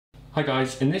Hi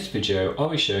guys, in this video I'll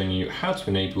be showing you how to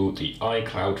enable the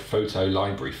iCloud photo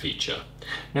library feature.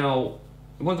 Now,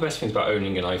 one of the best things about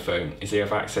owning an iPhone is that you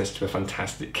have access to a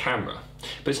fantastic camera,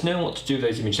 but it's knowing what to do with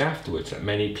those images afterwards that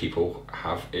many people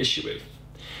have issue with.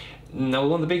 Now,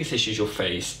 one of the biggest issues you'll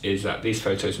face is that these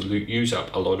photos will use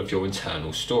up a lot of your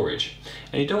internal storage,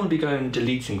 and you don't want to be going and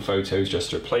deleting photos just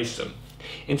to replace them.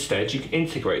 Instead, you can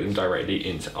integrate them directly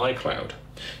into iCloud.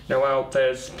 Now, while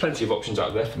there's plenty of options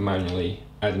out there for manually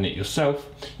adding it yourself,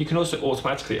 you can also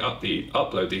automatically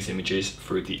upload these images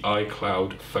through the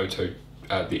iCloud photo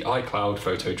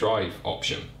drive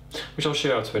option, which I'll show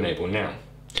you how to enable now.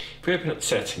 If we open up the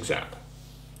settings app,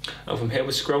 and from here we're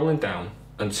scrolling down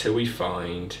until we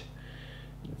find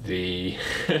the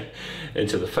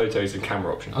into the photos and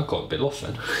camera option. I got a bit lost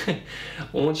then.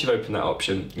 Well, once you've opened that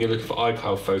option, you're looking for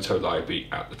iCloud photo library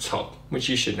at the top, which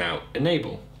you should now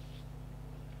enable.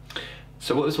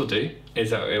 So what this will do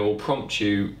is that it will prompt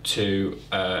you to,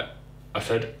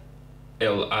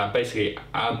 it'll basically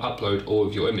upload all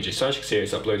of your images. So as you can see,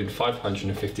 it's uploaded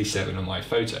 557 of my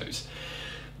photos.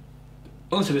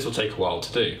 Also, this will take a while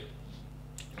to do.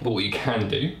 But what you can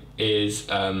do is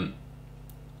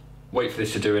wait for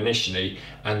this to do initially,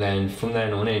 and then from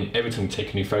then on in, every time you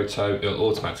take a new photo, it'll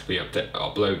automatically be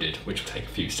uploaded, which will take a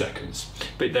few seconds.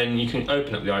 But then you can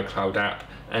open up the iCloud app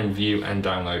and view and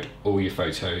download all your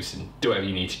photos and do whatever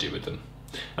you need to do with them.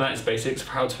 And that's basics of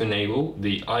how to enable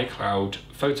the iCloud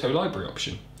photo library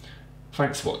option.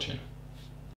 Thanks for watching.